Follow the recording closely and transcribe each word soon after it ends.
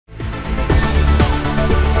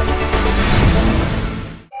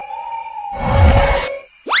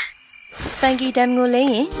Funky Dam ကိုလိမ့်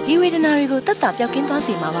ရင်ဒီဝေဒနာတွေကိုတက်တာပြောက်ကင်းသွား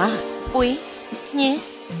စေမှာပါ။ပွေးညင်း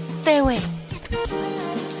တဲဝဲ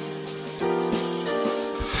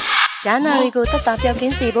ဂျာနာတွေကိုတက်တာပြောက်က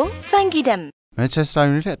င်းစေဖို့ Funky Dam Manchester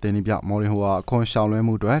United အသင်းဒီပြမော်ရင်ဟိုကအခွန်ရှောင်လွှဲ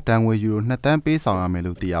မှုတွေဒဏ်ငွေယူရို2 သန်းပေးဆောင်ရမယ်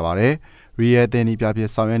လို့သိရပါတယ်။ Real အသင်းဒီပြဖြ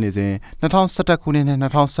စ်ဆောင်ရွက်နေစဉ်2011ခုနှစ်နဲ့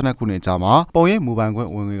2012ခုနှစ်ကြားမှာပုံရိပ်မူပိုင်ခွင့်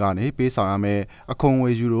ဝင်ငွေကနေပေးဆောင်ရမယ်အခွန်ငွေ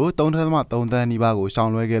ယူရို3.3 သန်းနီးပါးကိုရှော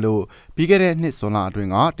င်လွှဲခဲ့လို့ပြီးခဲ့တဲ့နှစ်ဇွန်လအတွင်း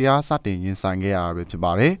ကတရားစတင်ရင်ဆိုင်ခဲ့ရတာပဲဖြစ်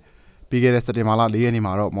ပါတယ်။ပြီးခဲ့တဲ့စက်တင်ဘာလ4ရက်နေ့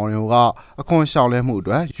မှာတော့မော်ရင်ဟိုကအခွန်ရှောင်လွှဲမှုအ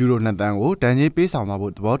တွက်ယူရို2 သန်းကိုဒဏ်ကြေးပေးဆောင်သွား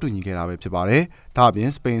ဖို့သဘောတူညီခဲ့တာပဲဖြစ်ပါတယ်။ဒါ့အပြင်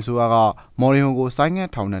စပိန်အစိုးရကမော်ရင်ဟိုကိုဆိုင်းငံ့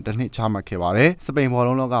ထောင်ဒဏ်တစ်နှစ်ချမှတ်ခဲ့ပါတယ်။စပိန်ဘော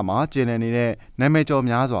လုံးလောကမှာကျင်းနေနေတဲ့နာမည်ကျော်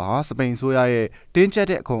များစွာဟာစပိန်အစိုးရရဲ့တင်းကျပ်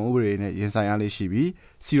တဲ့အခွန်ဥပဒေနဲ့ရင်ဆိုင်ရလေးရှိပြီး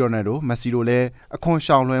စီရိုနယ်ဒိုမက်ဆီတို့လည်းအခွန်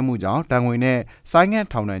ရှောင်လွှဲမှုကြောင့်ဒဏ်ငွေနဲ့ဆိုင်းငံ့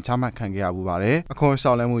ထောင်ဒဏ်ချမှတ်ခံခဲ့ရပူပါတယ်။အခွန်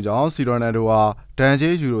ရှောင်လွှဲမှုကြောင့်စီရိုနယ်ဒိုဟာဒဏ်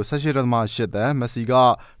ကြေးယူရို18.8 သန်းမက်ဆီက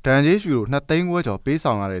ဒဏ်ကြေးယူရို2 သိန်းခွဲကျော်ပေး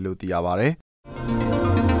ဆောင်ရတယ်လို့သိရပါတယ်